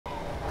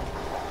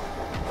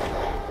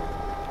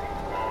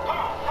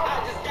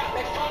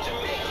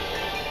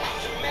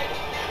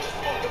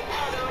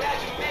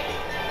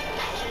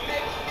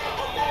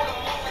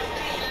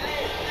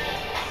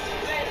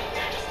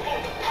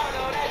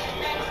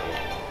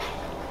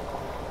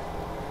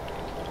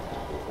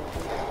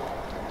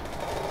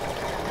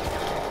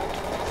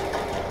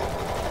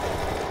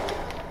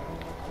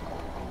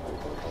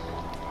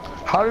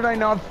How did I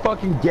not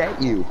fucking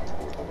get you?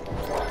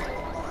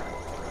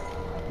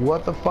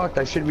 What the fuck?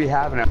 I should be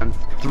having it. I'm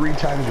 3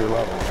 times your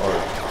level, or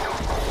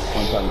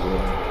 1 time your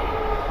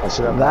level. I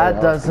should have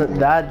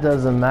That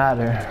doesn't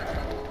matter.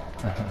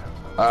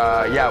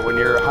 Yeah, when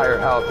you're higher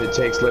health, it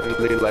takes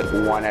literally like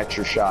 1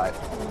 extra shot.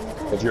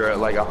 If you're at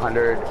like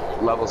 100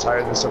 levels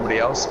higher than somebody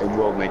else, it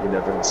will make a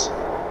difference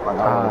on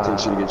how long it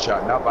takes you to get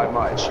shot. Not by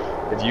much.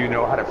 If you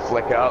know how to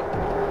flick up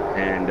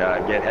and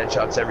get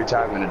headshots every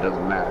time, then it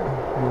doesn't matter.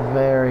 I'm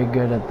very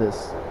good at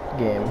this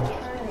game.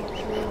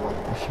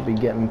 I should be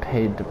getting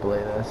paid to play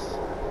this.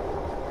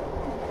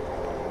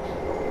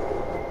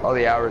 All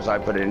the hours I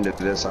put into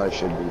this, I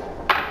should be.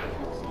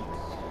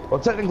 Well,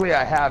 technically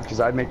I have, because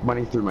I make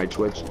money through my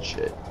Twitch and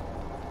shit.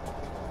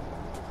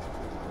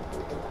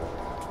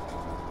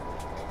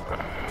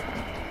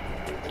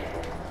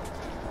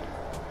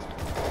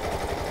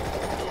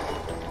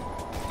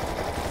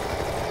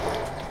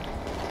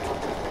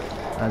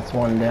 That's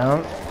 1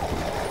 down.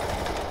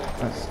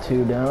 That's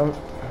 2 down.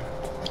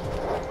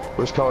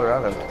 Where's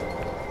Colorado?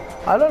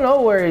 I don't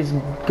know where he's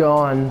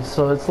gone,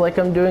 so it's like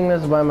I'm doing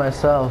this by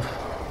myself.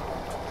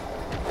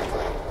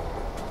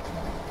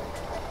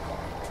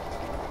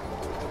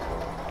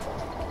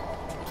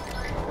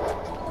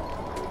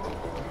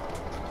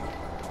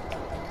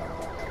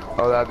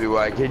 Oh, that'd be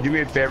why. Can you do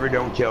me a favor?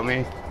 Don't kill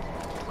me.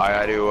 I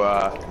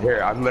gotta,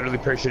 here, I'm literally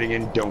parachuting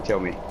in. Don't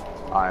kill me.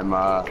 I'm,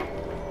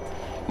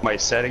 my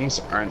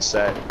settings aren't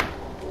set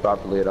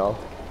properly at all.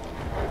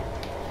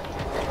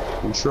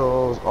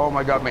 Controls. Oh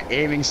my god, my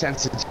aiming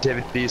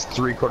sensitivity is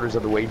 3/4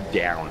 of the way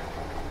down.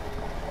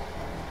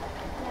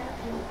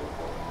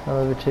 I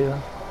love it too.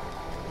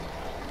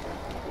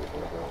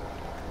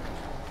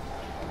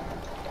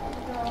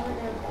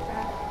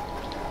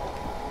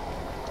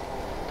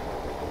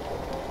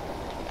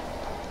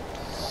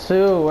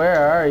 Sue,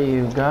 where are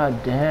you?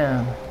 God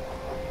damn.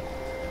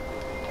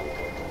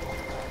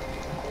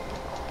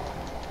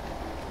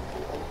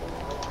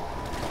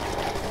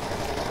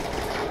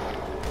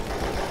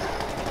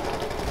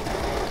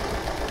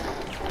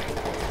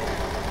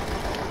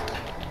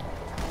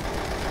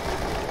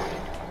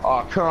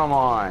 Oh, come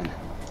on.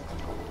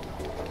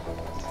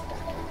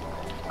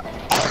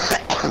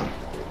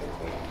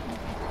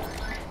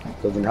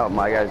 Doesn't help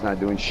my guy's not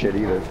doing shit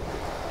either.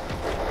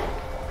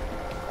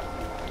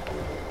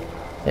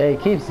 Yeah, he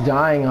keeps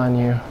dying on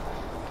you.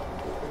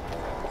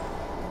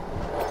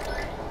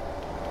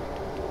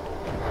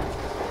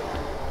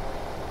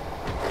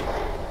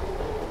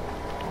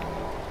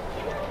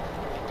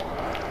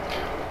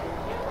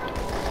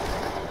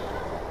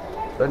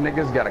 That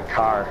nigga's got a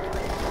car.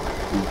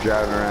 He's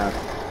driving around.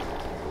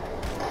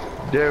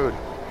 Dude.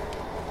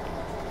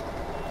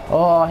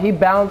 Oh, he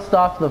bounced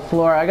off the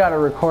floor. I gotta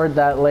record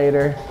that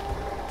later.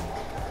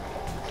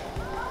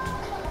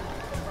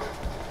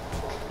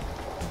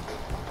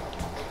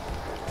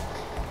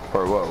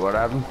 Or what? What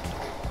happened?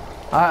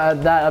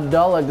 That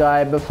Abdullah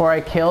guy, before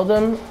I killed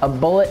him, a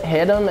bullet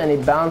hit him and he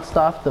bounced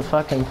off the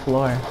fucking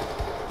floor.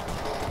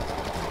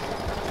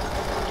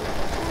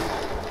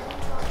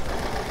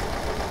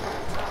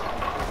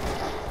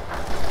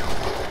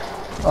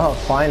 Oh,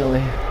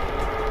 finally.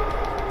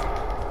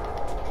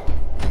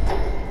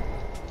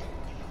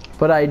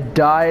 But I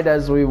died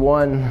as we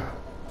won.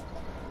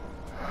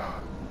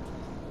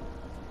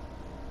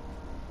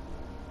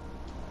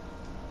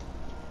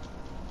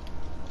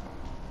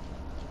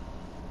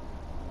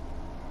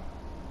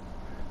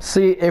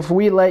 See, if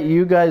we let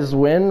you guys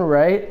win,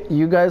 right?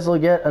 You guys will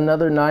get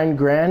another 9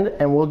 grand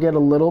and we'll get a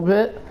little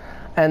bit.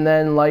 And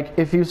then like,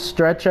 if you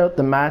stretch out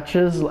the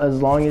matches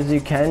as long as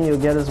you can, you'll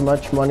get as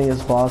much money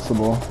as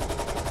possible.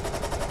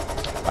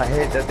 I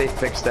hate that they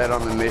fixed that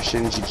on the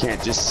missions. You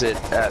can't just sit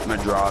at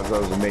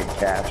Madrazo's and make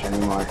cash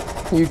anymore.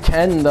 You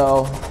can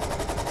though.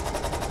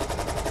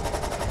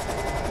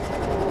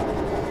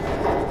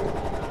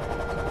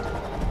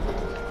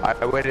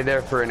 I waited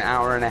there for an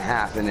hour and a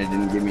half and it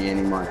didn't give me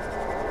any more.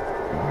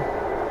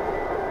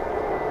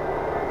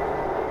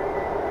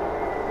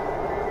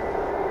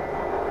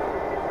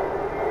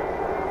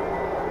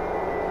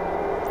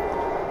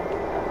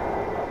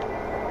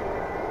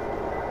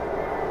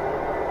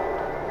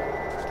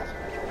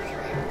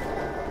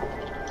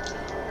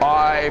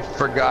 I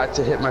forgot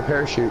to hit my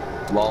parachute.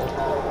 Lol.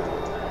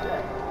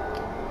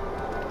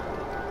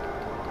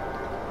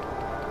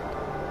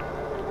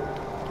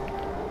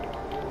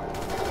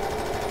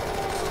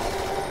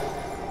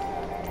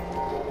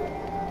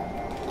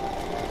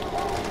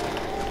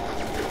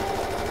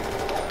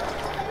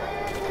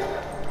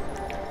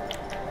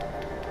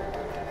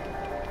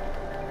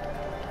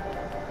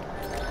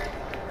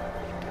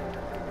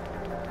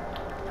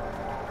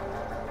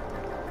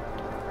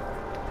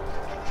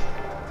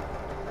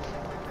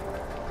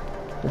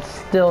 It's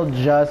still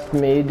just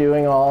me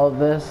doing all of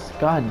this.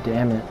 God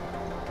damn it.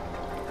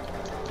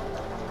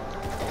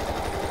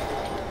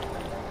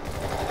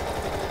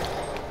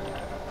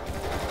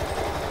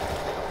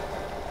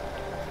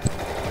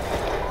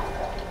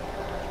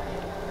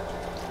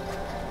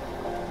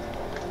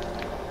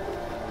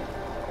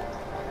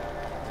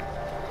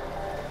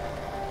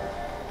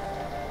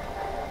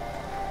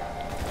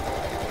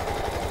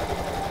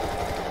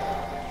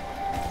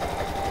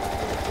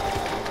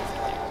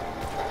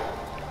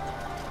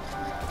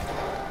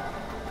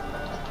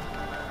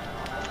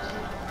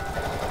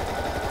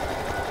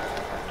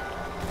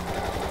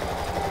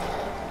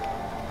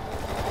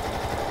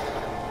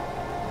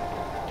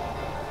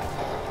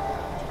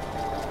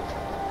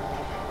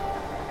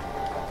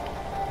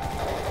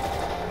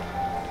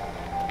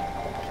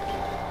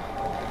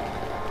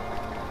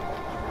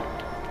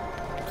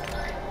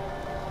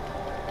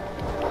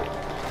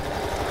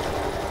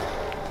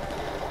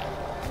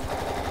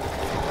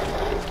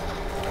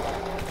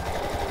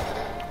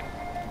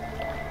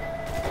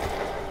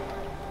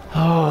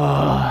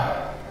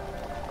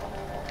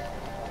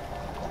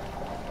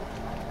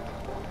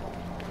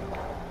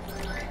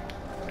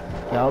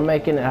 Y'all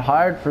making it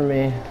hard for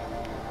me.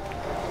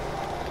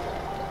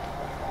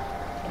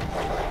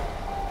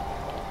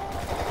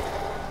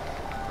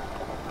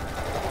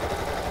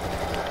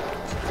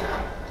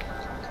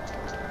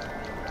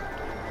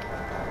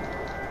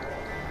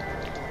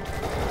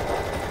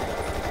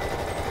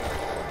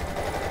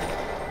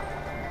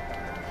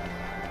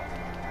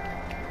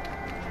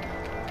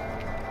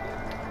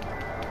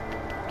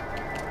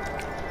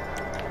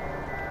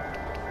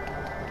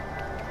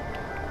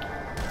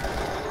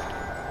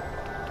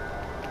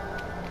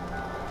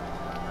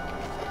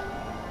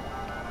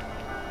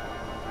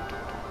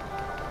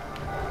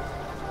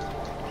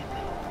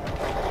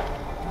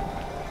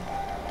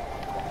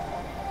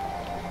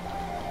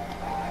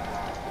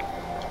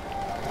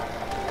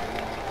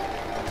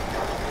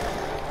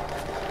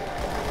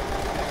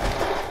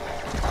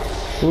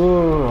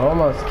 Ooh,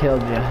 almost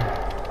killed you.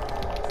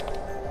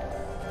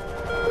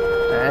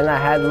 And I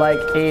had like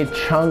a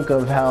chunk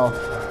of health.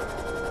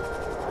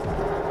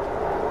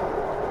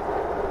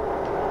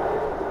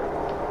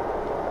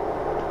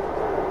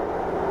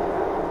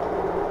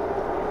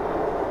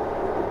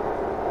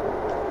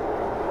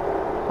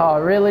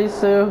 Oh, really,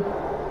 Sue?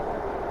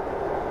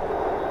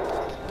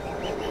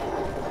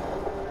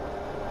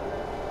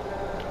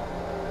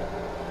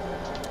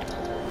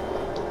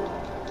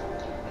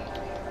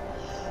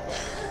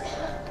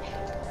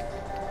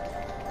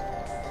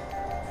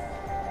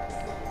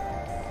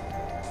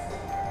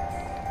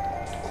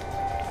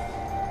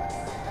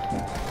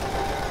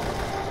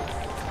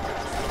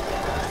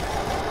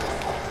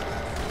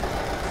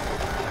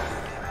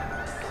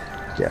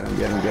 Get him,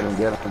 get him, get him,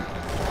 get him.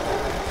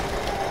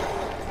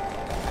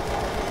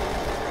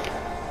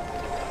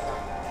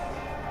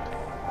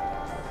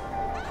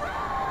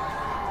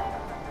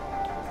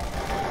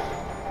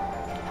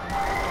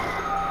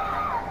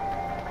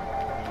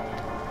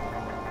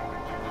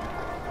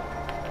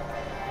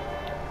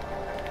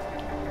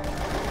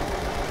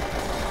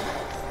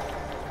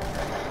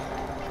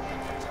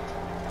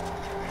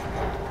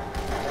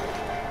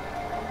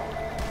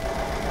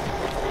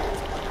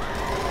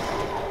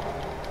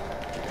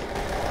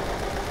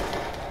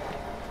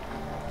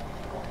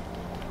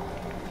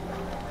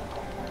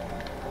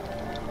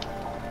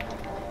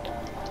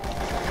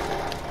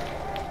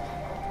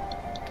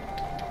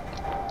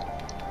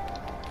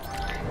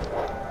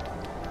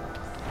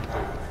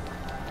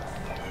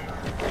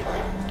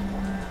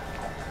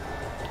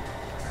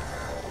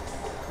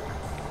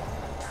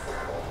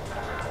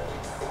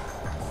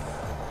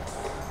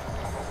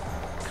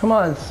 Come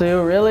on,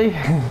 Sue, really?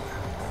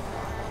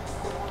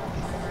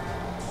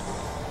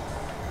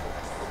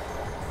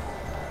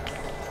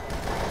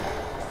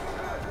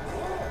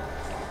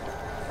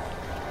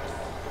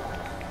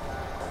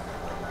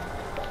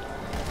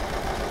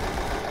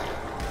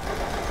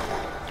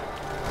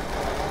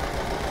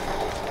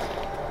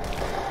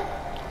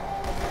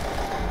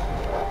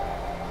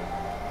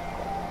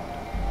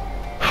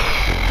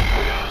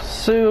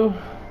 Sue,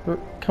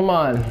 come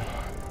on.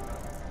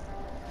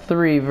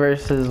 3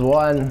 versus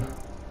 1.